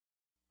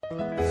Okay,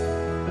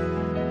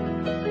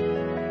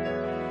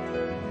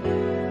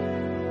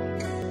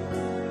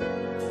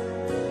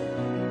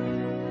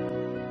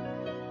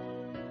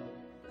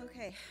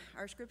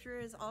 our scripture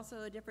is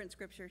also a different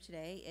scripture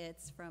today.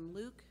 It's from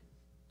Luke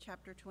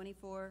chapter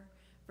 24,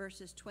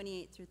 verses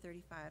 28 through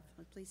 35.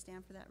 Please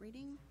stand for that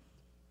reading.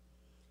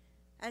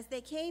 As they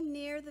came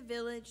near the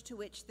village to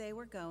which they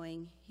were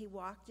going, he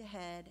walked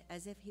ahead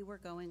as if he were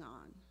going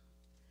on.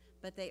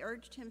 But they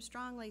urged him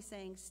strongly,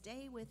 saying,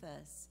 "Stay with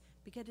us,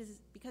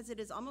 because it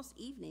is almost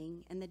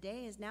evening, and the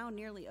day is now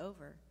nearly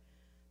over."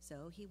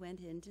 So he went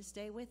in to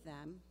stay with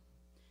them.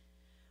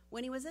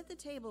 When he was at the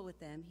table with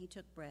them, he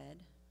took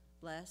bread,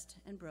 blessed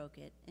and broke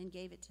it, and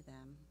gave it to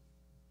them.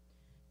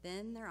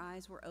 Then their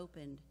eyes were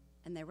opened,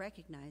 and they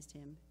recognized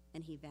him,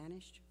 and he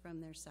vanished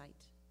from their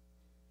sight.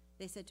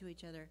 They said to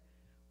each other,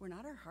 "Were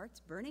not our hearts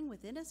burning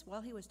within us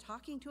while he was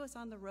talking to us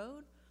on the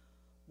road?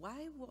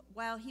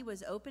 While he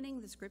was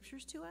opening the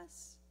scriptures to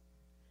us?"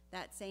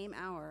 That same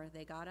hour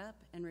they got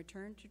up and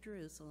returned to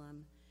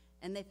Jerusalem,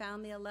 and they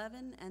found the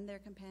 11 and their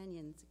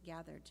companions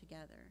gathered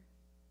together.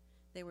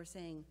 They were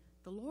saying,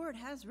 "The Lord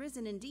has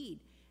risen indeed,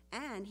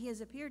 and he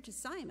has appeared to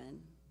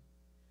Simon."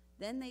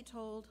 Then they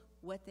told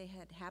what they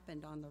had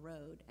happened on the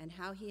road and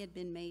how he had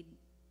been made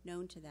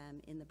known to them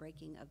in the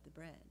breaking of the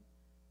bread.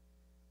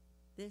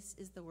 This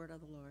is the word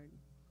of the Lord.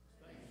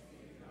 Thanks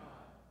be to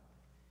God.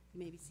 You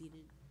may be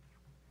seated.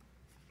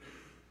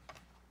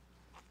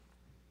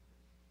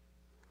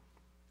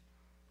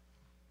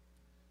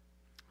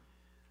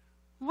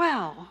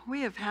 Well,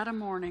 we have had a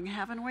morning,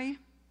 haven't we?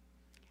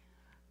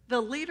 The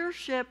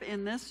leadership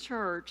in this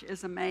church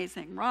is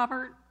amazing.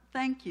 Robert,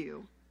 thank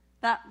you.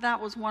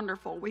 That was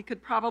wonderful. We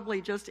could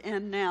probably just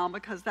end now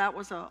because that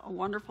was a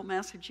wonderful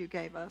message you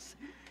gave us.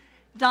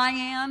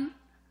 Diane,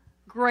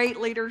 great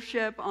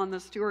leadership on the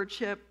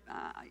stewardship.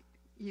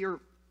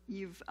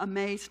 You've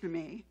amazed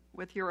me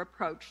with your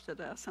approach to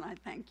this, and I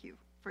thank you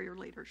for your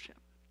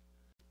leadership.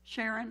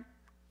 Sharon,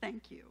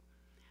 thank you.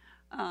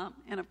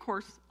 And of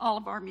course, all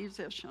of our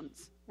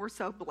musicians. We're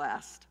so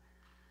blessed.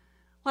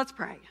 Let's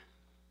pray.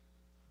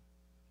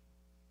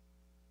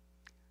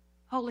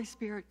 Holy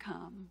Spirit,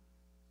 come.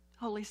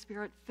 Holy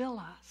Spirit, fill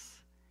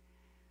us.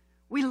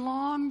 We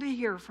long to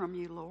hear from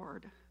you,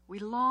 Lord. We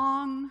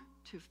long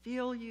to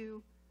feel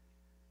you,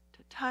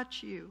 to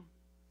touch you,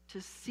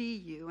 to see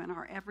you in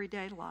our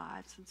everyday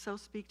lives. And so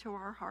speak to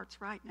our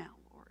hearts right now,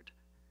 Lord.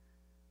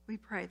 We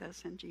pray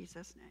this in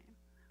Jesus' name.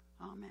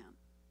 Amen.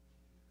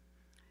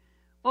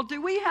 Well,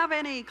 do we have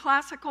any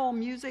classical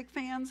music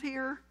fans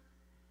here?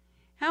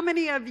 How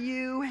many of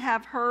you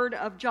have heard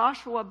of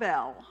Joshua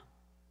Bell?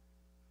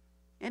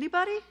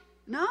 Anybody?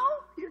 No?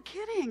 You're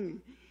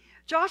kidding.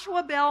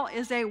 Joshua Bell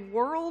is a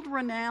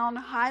world-renowned,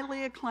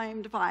 highly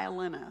acclaimed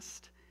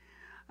violinist.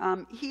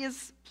 He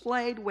has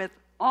played with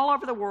all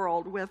over the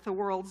world with the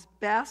world's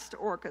best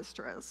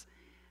orchestras,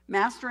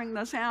 mastering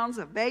the sounds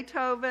of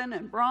Beethoven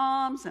and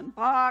Brahms and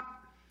Bach,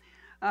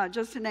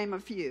 just to name a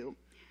few.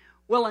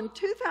 Well, in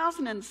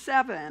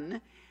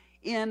 2007,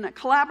 in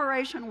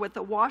collaboration with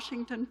the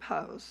Washington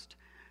Post,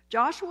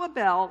 Joshua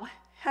Bell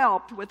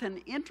helped with an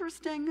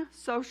interesting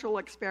social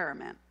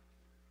experiment.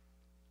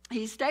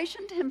 He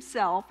stationed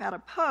himself at a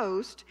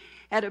post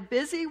at a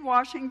busy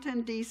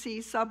Washington,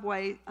 D.C.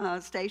 subway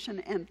station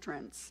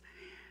entrance,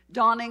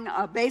 donning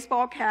a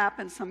baseball cap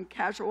and some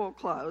casual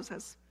clothes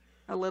as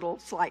a little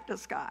slight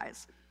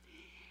disguise.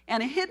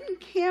 And a hidden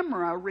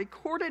camera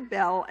recorded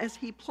Bell as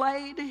he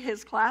played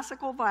his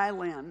classical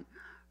violin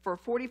for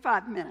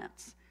 45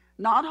 minutes,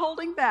 not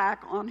holding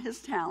back on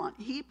his talent.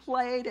 He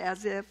played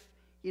as if,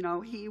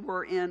 he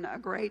were in a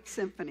great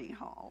symphony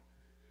hall.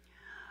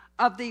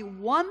 Of the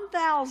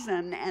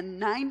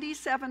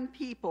 1,097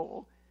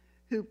 people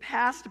who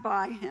passed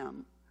by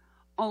him,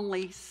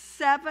 only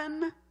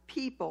 7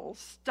 people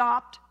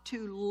stopped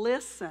to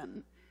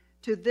listen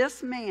to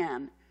this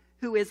man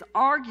who is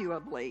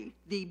arguably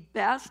the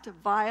best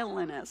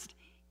violinist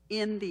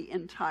in the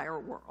entire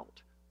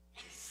world.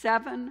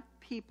 7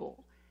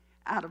 people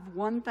out of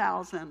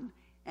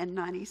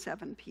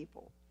 1,097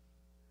 people.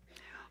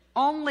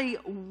 Only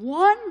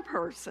 1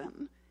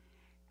 person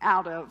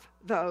out of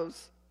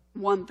those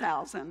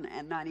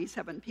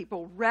 1,097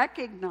 people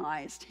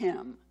recognized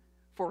him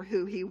for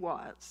who he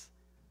was.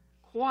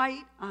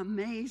 Quite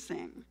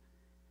amazing.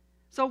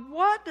 So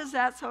what does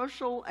that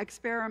social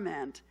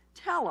experiment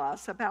tell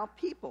us about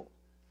people?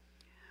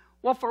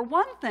 Well, for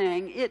one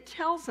thing, it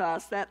tells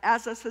us that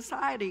as a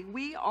society,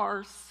 we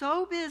are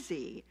so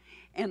busy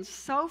and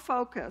so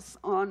focused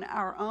on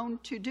our own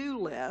to-do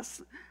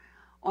lists,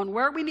 on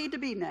where we need to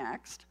be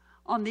next,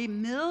 on the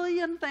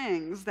million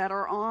things that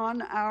are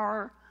on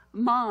our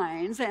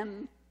minds,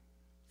 and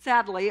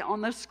sadly,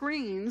 on the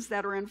screens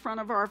that are in front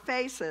of our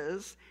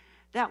faces,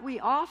 that we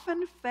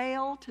often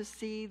fail to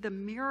see the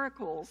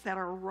miracles that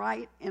are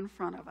right in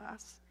front of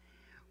us.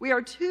 We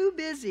are too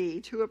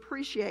busy to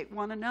appreciate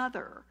one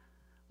another,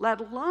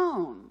 let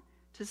alone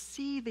to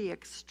see the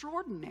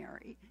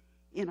extraordinary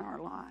in our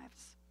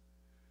lives.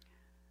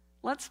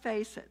 Let's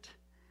face it,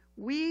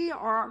 we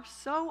are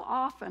so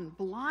often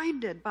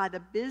blinded by the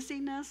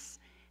busyness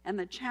and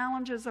the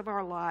challenges of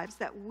our lives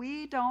that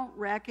we don't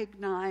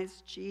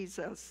recognize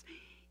Jesus,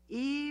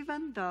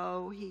 even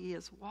though he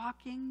is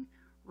walking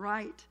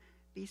right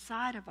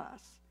beside of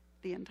us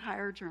the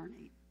entire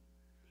journey.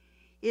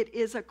 It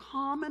is a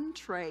common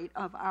trait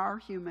of our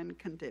human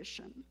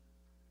condition.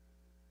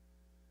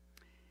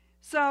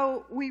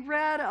 So we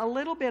read a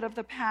little bit of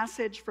the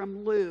passage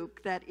from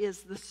Luke that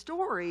is the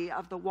story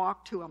of the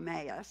walk to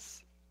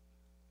Emmaus.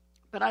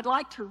 But I'd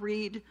like to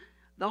read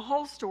the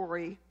whole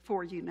story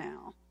for you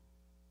now.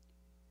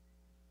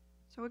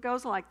 So it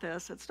goes like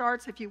this. It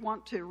starts, if you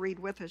want to read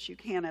with us, you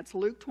can. It's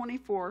Luke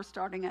 24,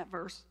 starting at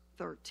verse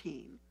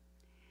 13.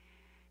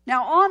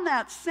 Now on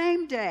that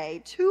same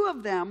day, 2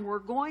 of them were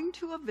going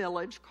to a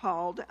village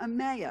called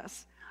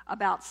Emmaus,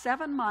 about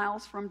 7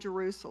 miles from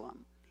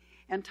Jerusalem,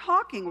 and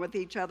talking with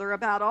each other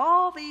about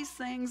all these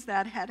things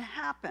that had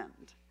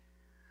happened.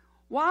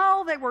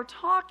 While they were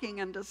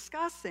talking and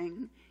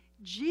discussing,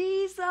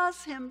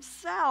 Jesus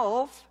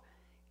himself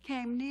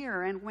came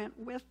near and went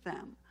with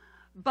them,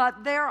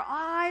 but their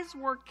eyes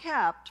were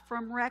kept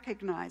from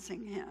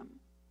recognizing him.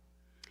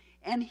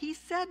 And he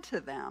said to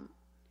them,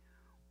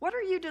 "What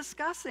are you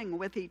discussing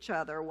with each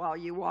other while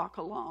you walk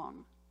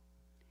along?"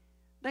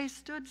 They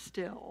stood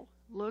still,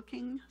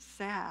 looking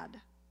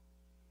sad.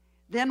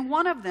 Then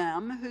one of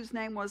them, whose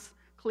name was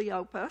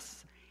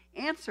Cleopas,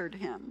 answered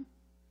him,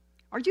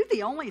 "Are you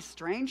the only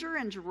stranger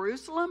in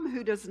Jerusalem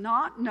who does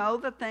not know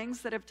the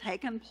things that have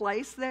taken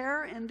place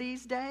there in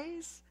these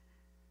days?"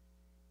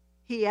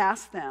 He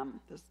asked them,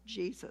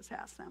 Jesus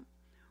asked them,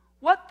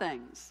 "What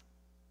things?"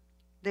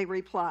 They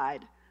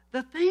replied,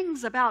 "The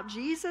things about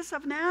Jesus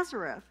of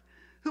Nazareth,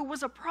 who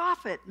was a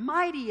prophet,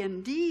 mighty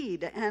in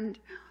deed and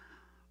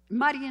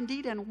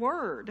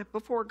word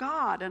before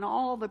God and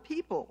all the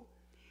people,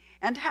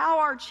 and how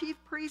our chief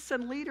priests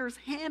and leaders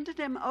handed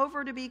him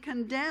over to be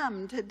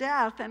condemned to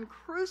death and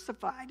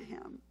crucified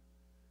him.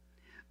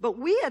 But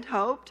we had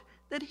hoped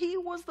that he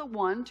was the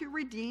one to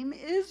redeem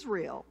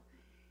Israel.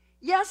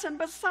 Yes, and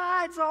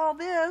besides all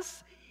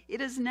this, it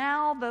is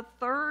now the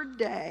 3rd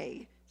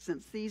day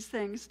since these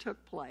things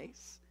took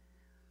place.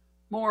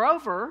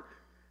 Moreover,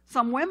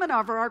 some women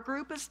of our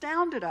group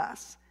astounded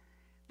us.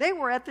 They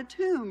were at the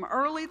tomb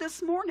early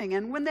this morning,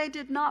 and when they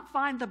did not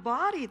find the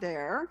body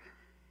there,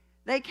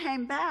 they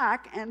came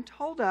back and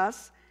told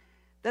us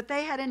that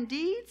they had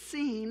indeed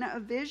seen a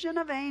vision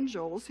of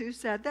angels who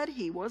said that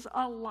he was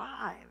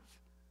alive.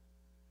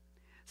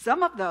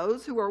 Some of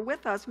those who were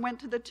with us went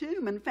to the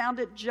tomb and found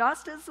it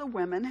just as the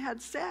women had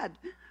said,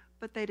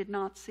 but they did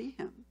not see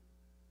him."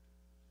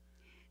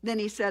 Then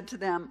he said to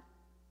them,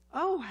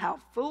 "Oh, how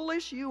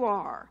foolish you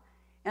are,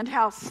 and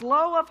how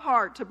slow of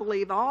heart to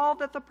believe all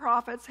that the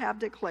prophets have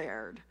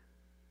declared.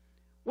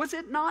 Was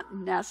it not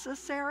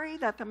necessary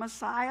that the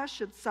Messiah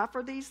should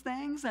suffer these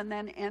things and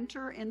then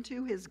enter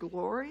into his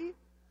glory?"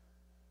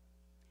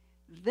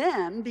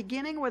 Then,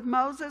 beginning with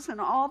Moses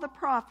and all the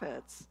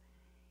prophets,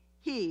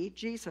 he,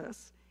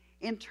 Jesus,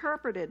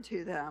 interpreted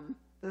to them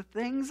the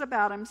things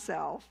about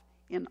himself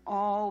in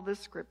all the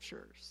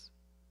scriptures.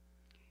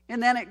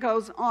 And then it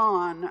goes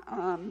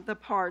on, the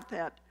part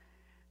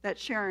that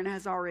Sharon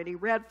has already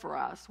read for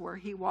us, where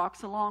he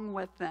walks along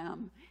with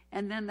them,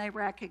 and then they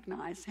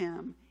recognize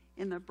him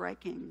in the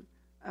breaking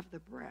of the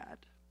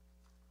bread.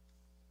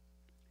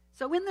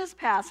 So in this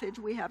passage,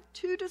 we have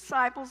 2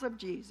 disciples of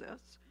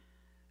Jesus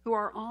who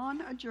are on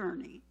a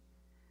journey,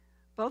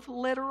 both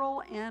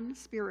literal and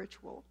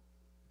spiritual.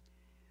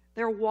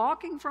 They're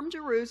walking from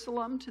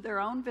Jerusalem to their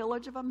own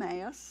village of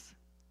Emmaus.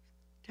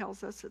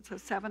 Tells us it's a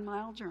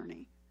 7-mile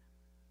journey.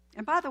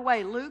 And by the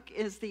way, Luke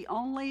is the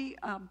only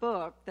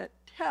book that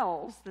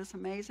tells this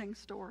amazing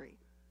story.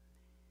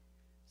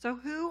 So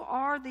who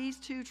are these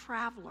 2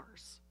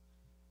 travelers?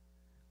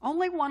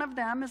 Only one of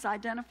them is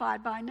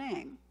identified by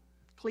name,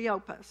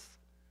 Cleopas.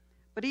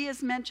 But he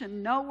is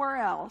mentioned nowhere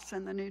else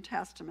in the New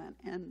Testament.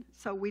 And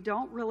so we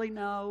don't really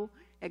know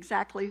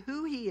exactly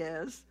who he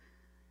is,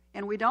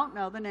 and we don't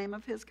know the name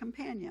of his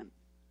companion.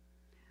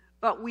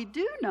 But we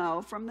do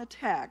know from the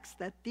text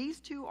that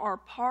these 2 are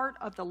part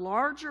of the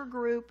larger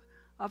group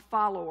of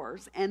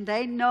followers, and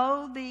they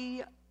know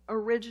the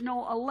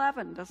original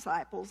 11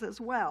 disciples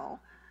as well.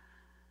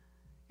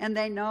 And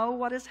they know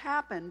what has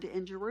happened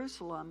in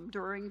Jerusalem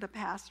during the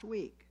past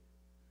week.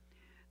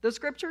 The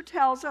scripture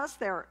tells us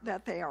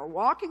that they are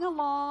walking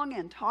along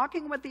and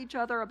talking with each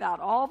other about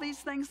all these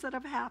things that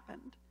have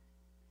happened.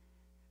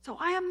 So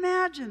I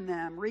imagine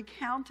them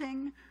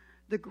recounting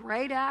the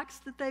great acts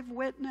that they've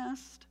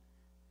witnessed,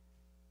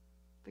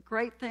 the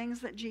great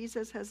things that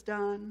Jesus has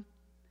done.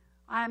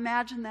 I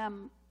imagine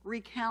them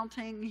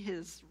recounting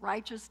his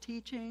righteous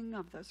teaching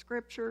of the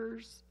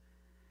scriptures.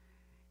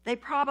 They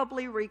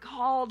probably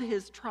recalled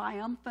his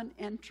triumphant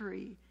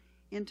entry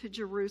into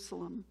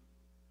Jerusalem.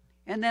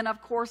 And then,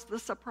 of course, the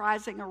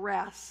surprising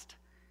arrest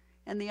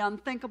and the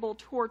unthinkable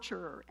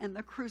torture and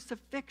the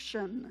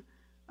crucifixion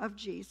of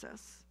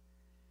Jesus.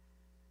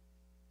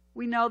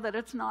 We know that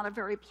it's not a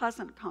very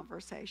pleasant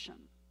conversation.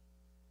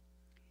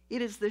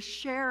 It is the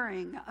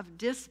sharing of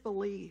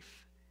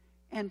disbelief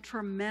and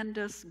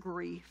tremendous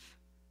grief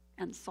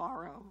and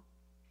sorrow.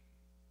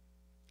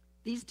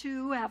 These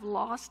two have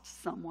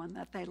lost someone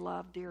that they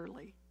love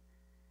dearly.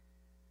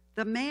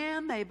 The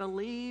man they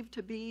believed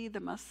to be the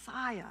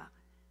Messiah,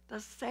 the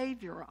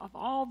Savior of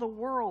all the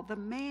world, the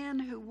man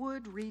who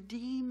would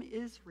redeem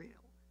Israel,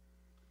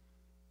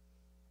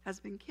 has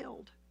been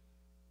killed.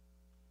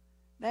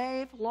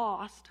 They've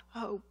lost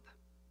hope.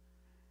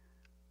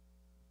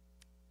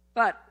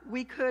 But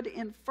we could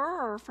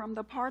infer from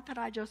the part that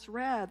I just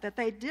read that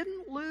they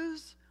didn't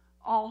lose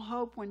all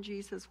hope when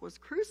Jesus was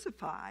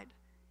crucified.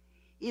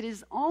 It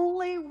is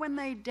only when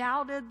they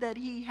doubted that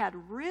he had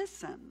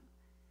risen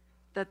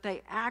that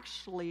they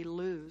actually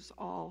lose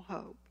all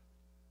hope.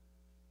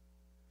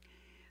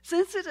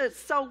 Since it is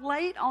so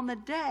late on the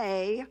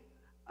day,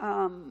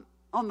 on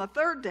the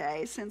third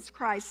day since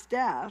Christ's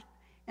death,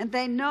 and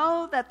they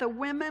know that the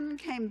women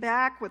came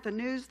back with the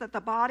news that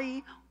the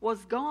body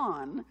was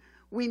gone,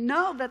 we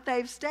know that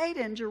they've stayed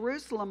in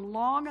Jerusalem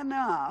long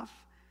enough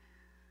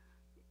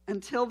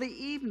until the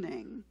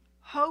evening,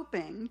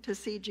 hoping to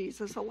see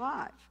Jesus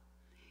alive.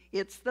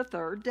 It's the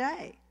third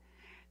day.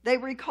 They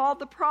recalled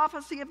the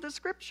prophecy of the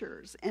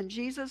scriptures and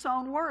Jesus'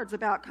 own words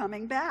about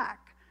coming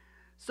back.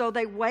 So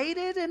they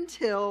waited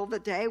until the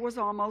day was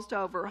almost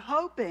over,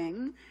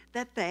 hoping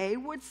that they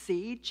would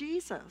see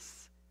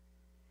Jesus.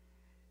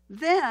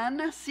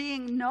 Then,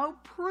 seeing no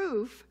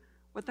proof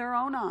with their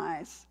own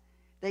eyes,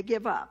 they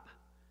give up,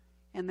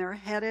 and they're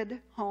headed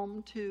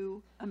home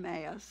to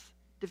Emmaus,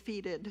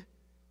 defeated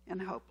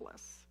and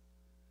hopeless.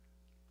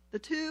 The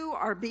two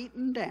are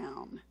beaten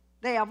down.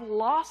 They have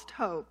lost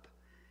hope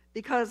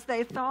because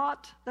they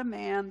thought the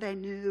man they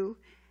knew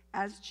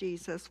as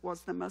Jesus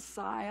was the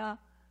Messiah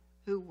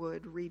who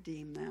would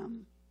redeem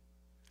them.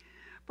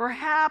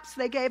 Perhaps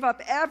they gave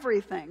up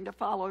everything to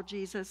follow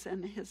Jesus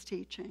and his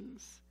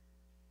teachings.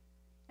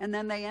 And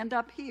then they end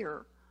up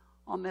here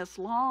on this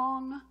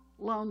long,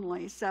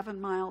 lonely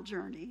 7-mile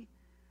journey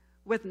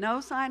with no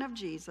sign of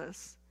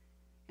Jesus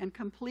and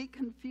complete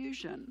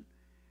confusion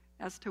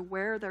as to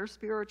where their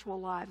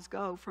spiritual lives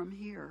go from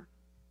here.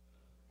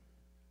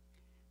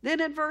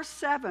 Then in verse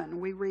 7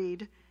 we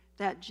read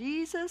that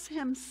Jesus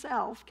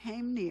himself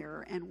came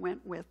near and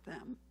went with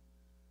them.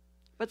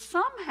 But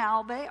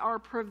somehow they are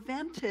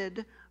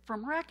prevented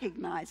from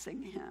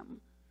recognizing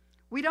him.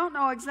 We don't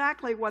know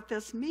exactly what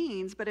this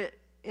means, but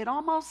it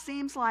almost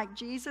seems like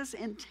Jesus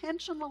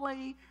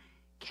intentionally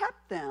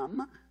kept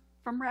them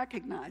from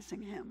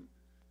recognizing him.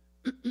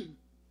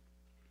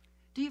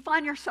 Do you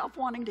find yourself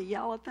wanting to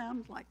yell at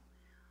them? Like,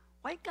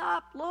 wake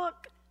up,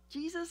 look,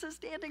 Jesus is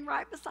standing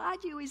right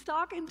beside you. He's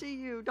talking to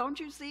you. Don't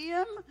you see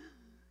him?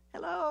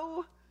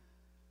 Hello?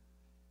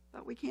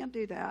 But we can't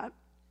do that.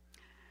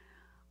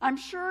 I'm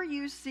sure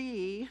you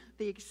see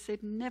the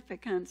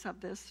significance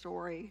of this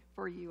story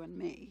for you and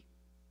me,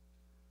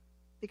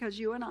 because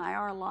you and I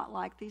are a lot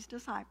like these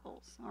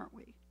disciples, aren't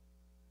we?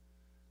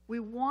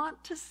 We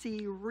want to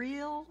see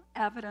real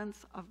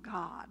evidence of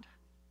God.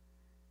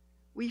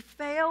 We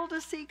fail to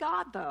see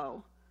God,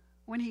 though,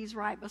 when he's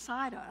right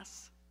beside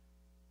us.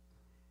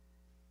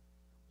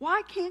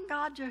 Why can't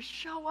God just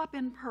show up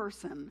in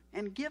person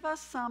and give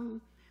us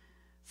some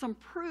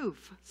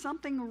proof,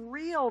 something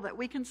real that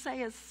we can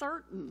say is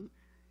certain,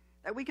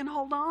 that we can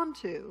hold on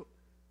to?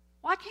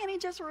 Why can't he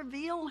just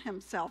reveal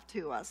himself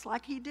to us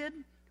like he did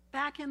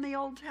back in the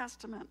Old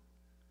Testament?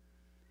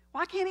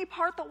 Why can't he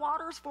part the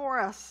waters for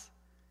us?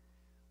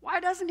 Why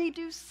doesn't he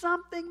do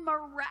something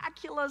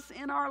miraculous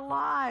in our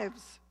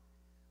lives?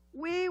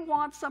 We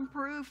want some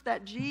proof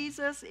that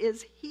Jesus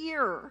is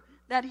here,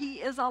 that he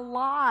is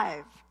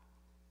alive.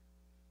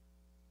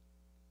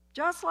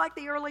 Just like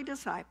the early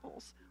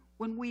disciples,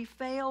 when we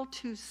fail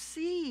to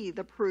see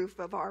the proof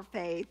of our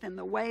faith in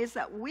the ways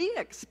that we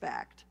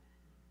expect,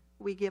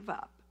 we give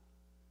up.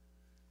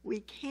 We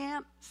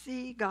can't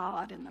see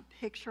God in the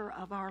picture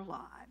of our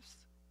lives.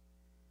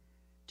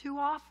 Too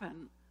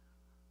often,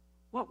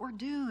 what we're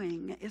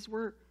doing is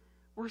we're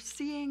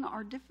seeing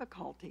our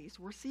difficulties,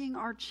 we're seeing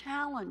our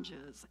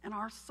challenges and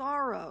our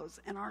sorrows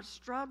and our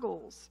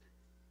struggles.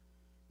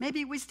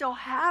 Maybe we still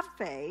have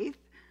faith,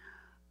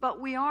 but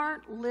we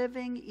aren't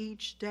living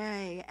each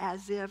day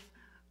as if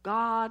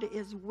God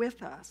is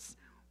with us.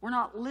 We're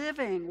not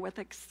living with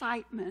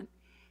excitement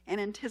and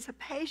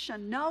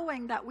anticipation,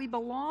 knowing that we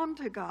belong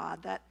to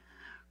God, that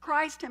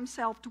Christ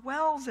himself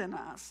dwells in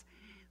us,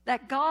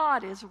 that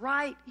God is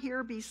right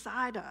here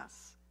beside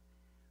us.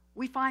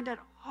 We find it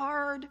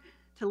hard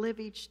to live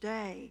each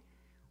day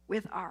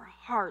with our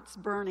hearts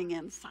burning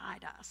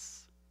inside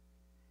us.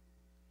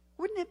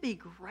 Wouldn't it be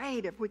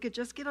great if we could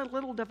just get a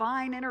little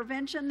divine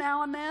intervention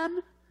now and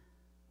then?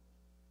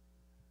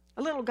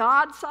 A little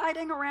God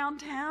sighting around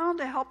town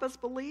to help us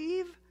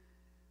believe?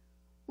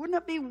 Wouldn't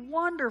it be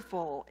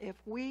wonderful if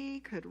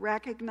we could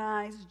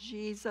recognize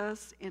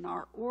Jesus in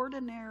our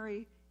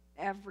ordinary,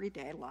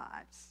 everyday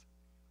lives?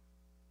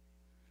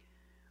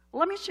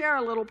 Let me share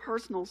a little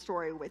personal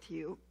story with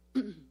you.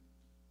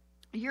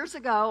 Years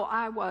ago,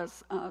 I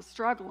was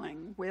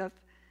struggling with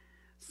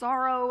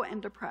sorrow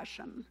and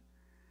depression.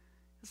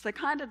 It's the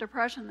kind of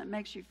depression that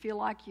makes you feel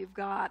like you've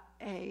got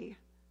a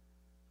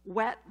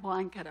wet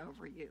blanket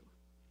over you.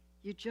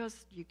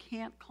 You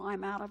can't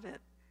climb out of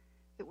it.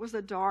 It was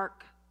a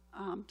dark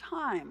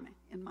time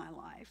in my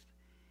life.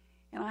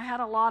 And I had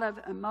a lot of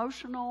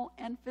emotional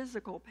and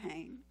physical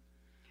pain.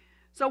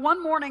 So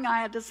one morning I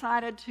had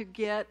decided to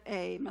get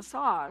a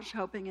massage,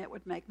 hoping it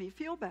would make me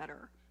feel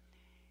better.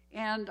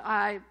 And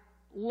I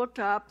looked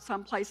up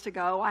some place to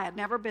go. I had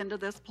never been to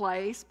this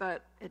place,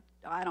 but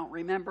I don't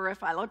remember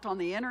if I looked on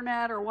the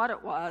internet or what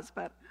it was,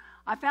 but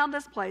I found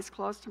this place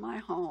close to my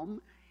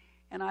home,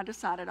 and I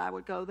decided I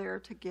would go there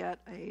to get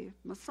a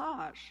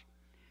massage.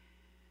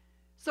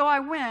 So I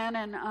went,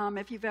 and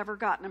if you've ever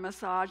gotten a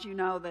massage, you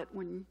know that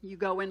when you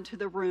go into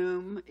the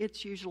room,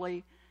 it's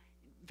usually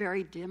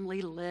very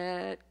dimly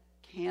lit,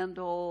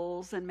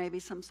 candles, and maybe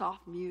some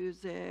soft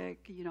music.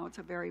 You know, it's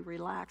a very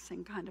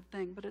relaxing kind of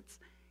thing, but it's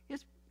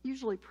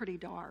usually pretty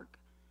dark.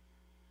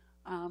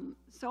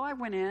 So I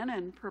went in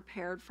and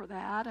prepared for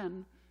that,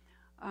 and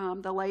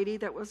the lady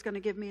that was going to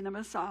give me the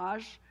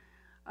massage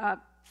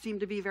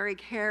seemed to be very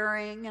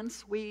caring and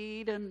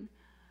sweet, and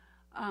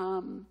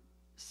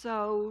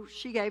so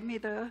she gave me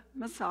the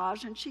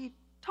massage, and she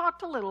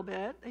talked a little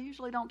bit. They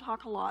usually don't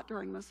talk a lot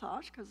during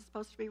massage because it's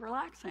supposed to be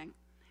relaxing.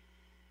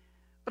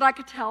 But I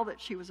could tell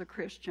that she was a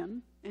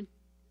Christian, and,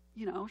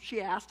 you know,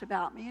 she asked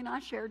about me, and I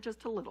shared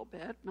just a little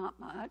bit, not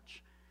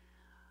much.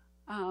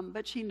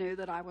 But she knew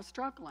that I was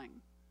struggling.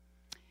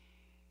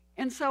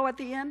 And so at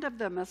the end of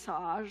the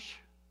massage,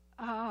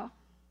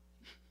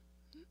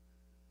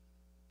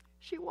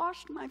 she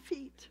washed my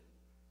feet.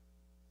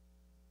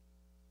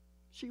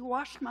 She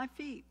washed my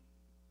feet,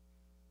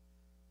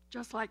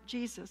 just like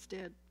Jesus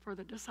did for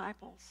the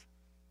disciples.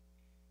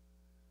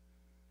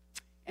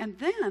 And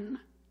then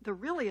the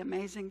really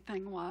amazing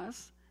thing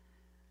was,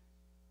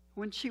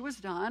 when she was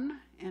done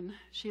and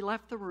she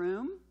left the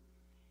room,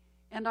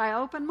 and I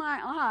opened my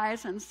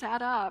eyes and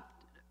sat up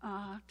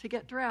to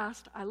get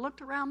dressed, I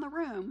looked around the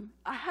room.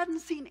 I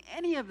hadn't seen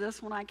any of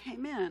this when I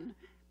came in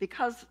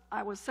because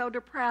I was so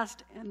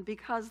depressed and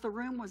because the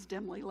room was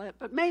dimly lit,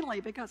 but mainly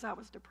because I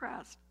was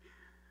depressed.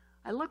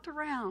 I looked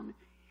around,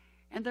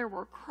 and there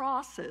were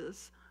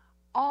crosses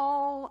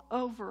all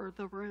over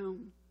the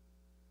room.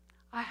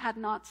 I had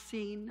not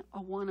seen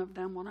a one of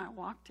them when I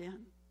walked in.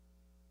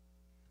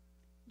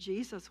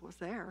 Jesus was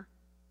there.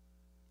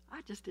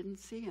 I just didn't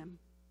see him.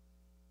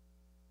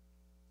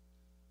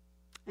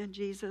 And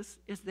Jesus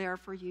is there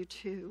for you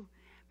too.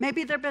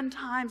 Maybe there have been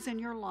times in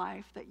your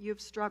life that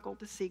you've struggled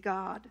to see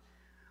God,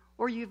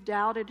 or you've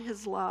doubted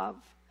his love,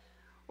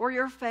 or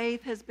your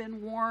faith has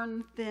been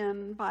worn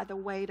thin by the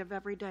weight of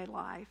everyday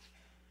life.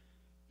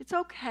 It's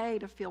okay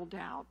to feel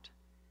doubt.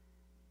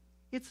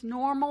 It's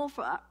normal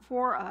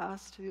for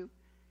us to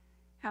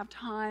have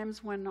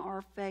times when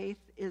our faith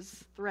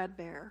is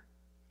threadbare.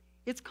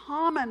 It's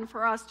common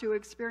for us to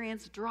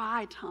experience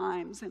dry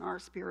times in our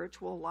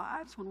spiritual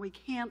lives when we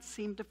can't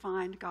seem to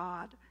find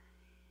God.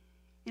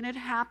 And it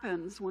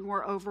happens when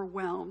we're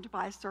overwhelmed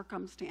by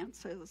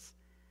circumstances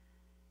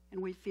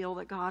and we feel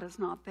that God is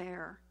not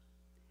there.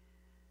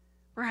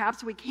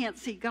 Perhaps we can't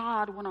see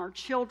God when our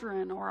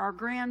children or our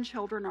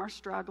grandchildren are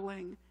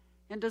struggling,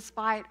 and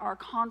despite our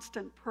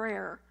constant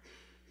prayer,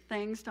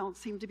 things don't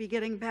seem to be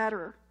getting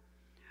better.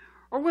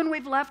 Or when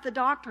we've left the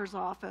doctor's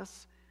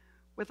office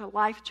with a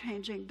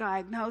life-changing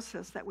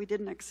diagnosis that we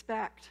didn't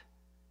expect.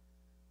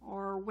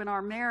 Or when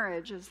our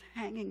marriage is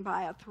hanging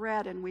by a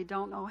thread and we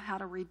don't know how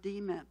to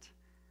redeem it.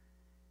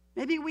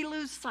 Maybe we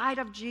lose sight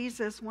of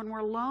Jesus when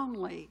we're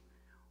lonely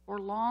or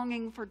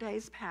longing for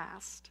days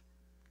past.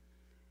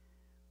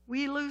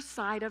 We lose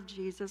sight of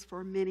Jesus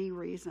for many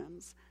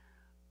reasons,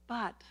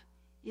 but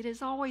it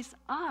is always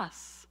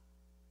us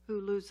who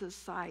loses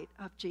sight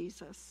of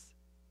Jesus.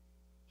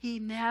 He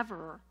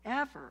never,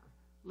 ever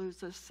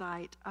loses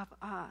sight of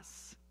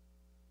us.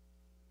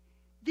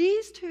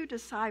 These two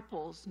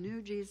disciples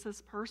knew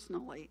Jesus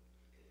personally.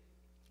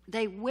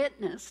 They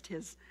witnessed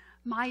his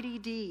mighty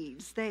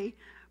deeds. They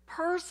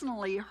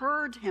personally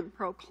heard him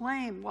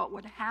proclaim what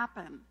would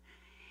happen,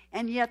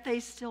 and yet they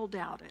still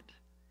doubted.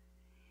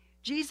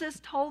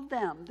 Jesus told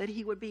them that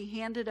he would be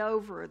handed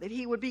over, that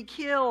he would be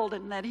killed,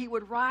 and that he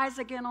would rise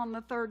again on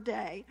the third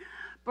day.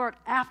 But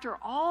after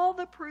all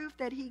the proof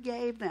that he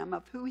gave them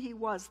of who he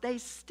was, they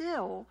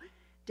still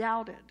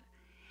doubted.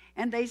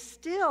 And they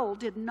still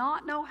did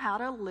not know how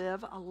to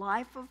live a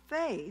life of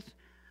faith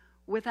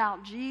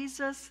without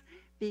Jesus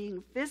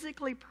being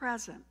physically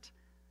present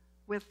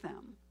with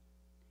them.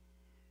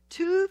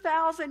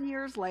 2,000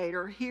 years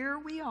later, here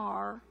we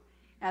are,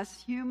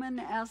 as human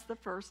as the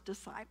first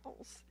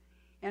disciples.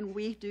 And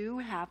we do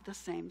have the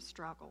same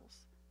struggles.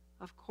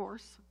 Of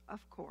course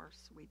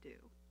we do.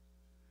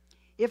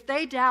 If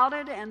they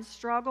doubted and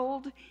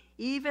struggled,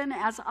 even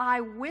as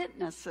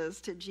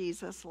eyewitnesses to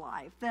Jesus'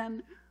 life,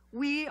 then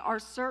we are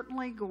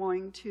certainly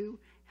going to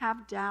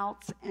have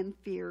doubts and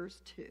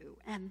fears too.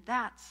 And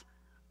that's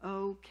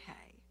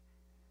okay.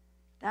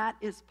 That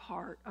is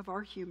part of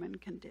our human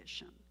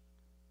condition.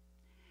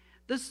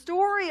 The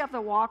story of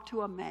the walk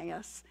to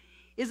Emmaus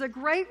is a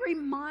great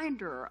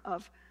reminder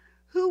of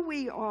who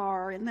we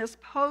are in this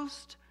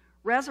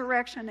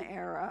post-resurrection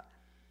era,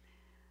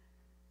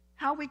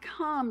 how we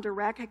come to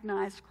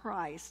recognize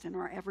Christ in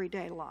our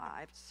everyday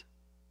lives.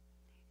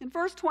 In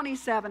verse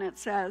 27 it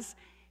says,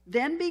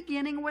 "Then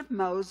beginning with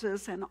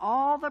Moses and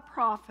all the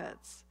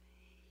prophets,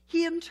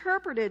 he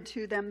interpreted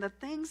to them the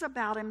things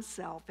about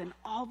himself in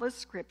all the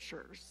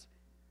scriptures."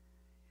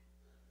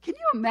 Can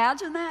you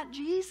imagine that?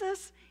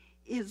 Jesus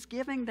is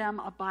giving them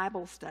a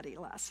Bible study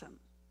lesson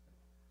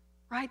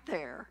right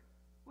there.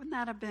 Wouldn't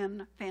that have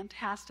been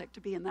fantastic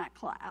to be in that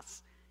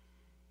class?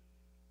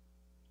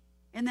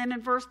 And then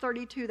in verse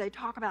 32, they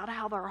talk about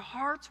how their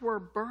hearts were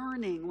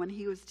burning when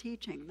he was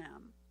teaching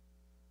them.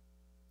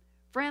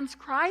 Friends,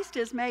 Christ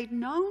is made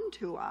known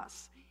to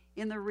us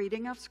in the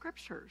reading of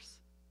scriptures.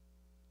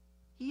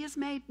 He is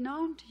made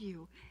known to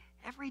you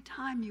every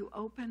time you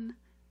open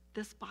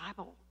this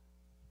Bible.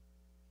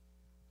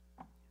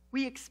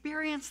 We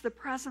experience the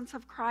presence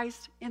of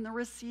Christ in the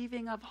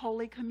receiving of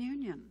Holy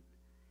Communion.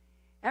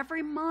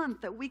 Every month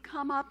that we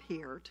come up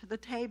here to the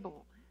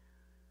table,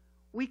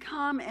 we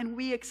come and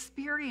we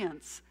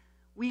experience,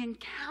 we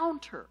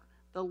encounter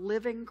the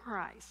living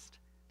Christ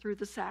through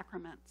the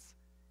sacraments.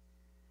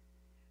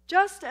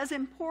 Just as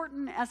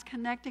important as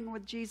connecting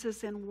with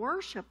Jesus in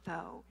worship,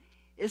 though,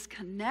 is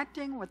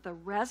connecting with the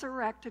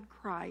resurrected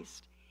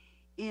Christ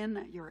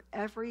in your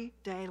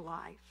everyday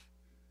life.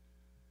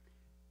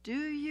 Do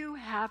you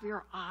have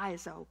your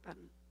eyes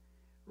open,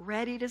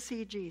 ready to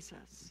see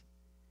Jesus?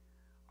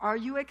 Are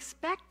you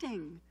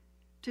expecting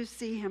to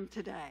see him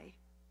today?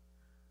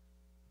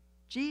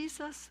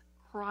 Jesus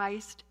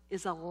Christ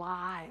is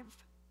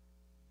alive.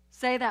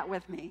 Say that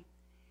with me.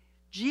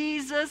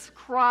 Jesus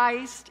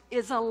Christ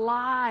is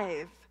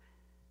alive.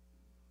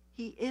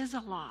 He is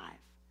alive.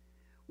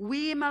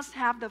 We must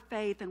have the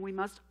faith and we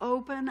must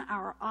open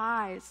our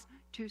eyes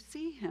to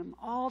see him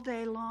all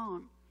day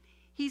long.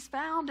 He's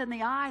found in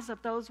the eyes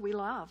of those we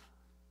love.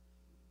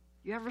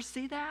 You ever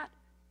see that?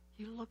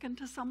 You look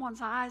into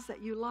someone's eyes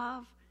that you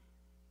love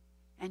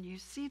and you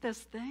see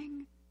this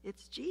thing.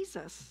 It's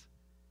Jesus.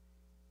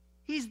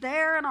 He's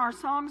there in our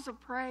songs of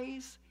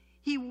praise.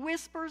 He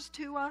whispers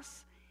to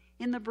us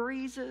in the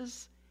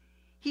breezes.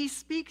 He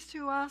speaks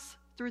to us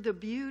through the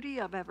beauty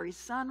of every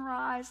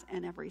sunrise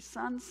and every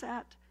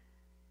sunset.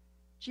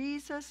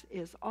 Jesus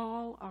is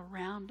all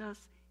around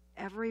us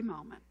every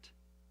moment.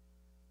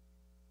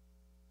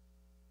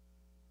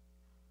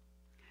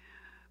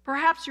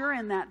 Perhaps you're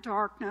in that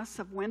darkness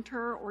of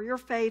winter, or your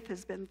faith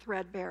has been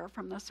threadbare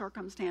from the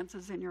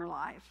circumstances in your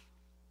life.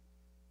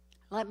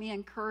 Let me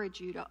encourage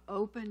you to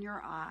open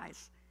your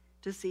eyes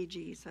to see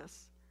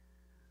Jesus.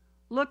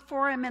 Look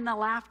for him in the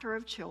laughter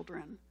of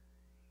children,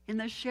 in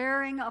the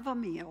sharing of a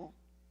meal,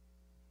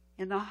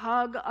 in the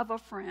hug of a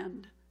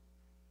friend,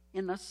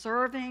 in the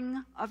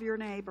serving of your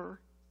neighbor.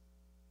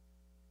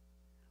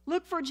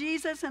 Look for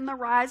Jesus in the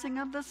rising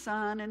of the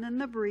sun and in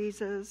the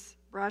breezes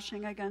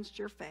brushing against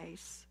your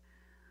face.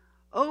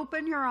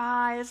 Open your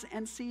eyes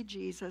and see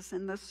Jesus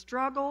in the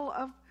struggle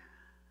of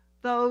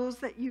those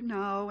that you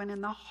know and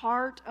in the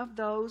heart of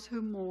those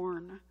who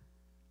mourn.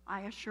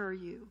 I assure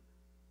you,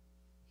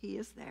 he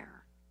is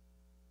there.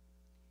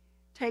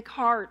 Take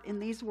heart in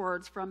these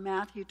words from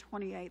Matthew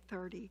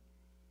 28:30.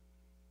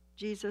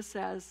 Jesus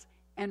says,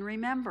 "And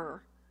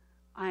remember,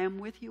 I am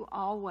with you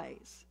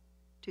always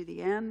to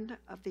the end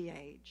of the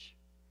age."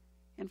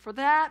 And for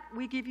that,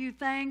 we give you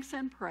thanks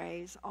and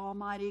praise,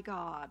 Almighty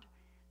God,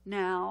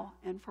 now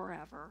and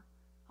forever.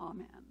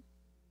 Amen.